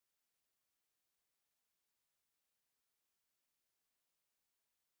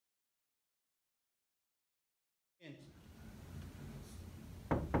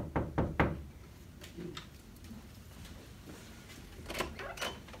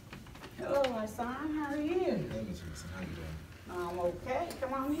Hello, my son. How are you? Hey, Miss Wilson. How you doing? I'm okay.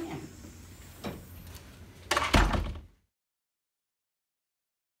 Come on in.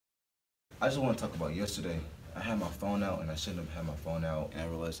 I just want to talk about yesterday. I had my phone out, and I shouldn't have had my phone out, and I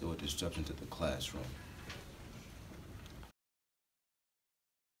realized it was a disruption to the classroom.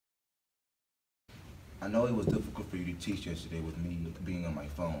 I know it was difficult for you to teach yesterday with me being on my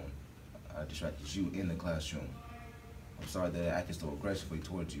phone. I distracted you in the classroom. I'm sorry that I acted so aggressively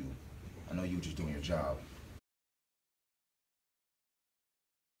towards you. I know you were just doing your job.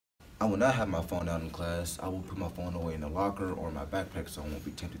 I will not have my phone out in class. I will put my phone away in the locker or my backpack so I won't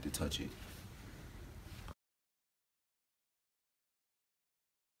be tempted to touch it.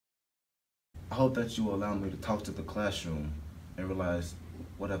 I hope that you will allow me to talk to the classroom and realize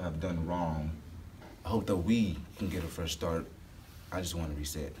what have I done wrong. I hope that we can get a fresh start. I just want to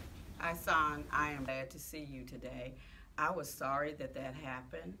reset. Son, I am glad to see you today. I was sorry that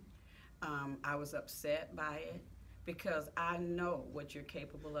happened. I was upset by it because I know what you're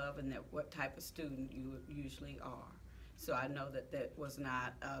capable of and what type of student you usually are. So I know that was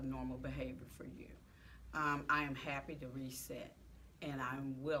not a normal behavior for you. I am happy to reset, and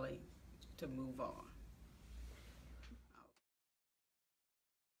I'm willing to move on.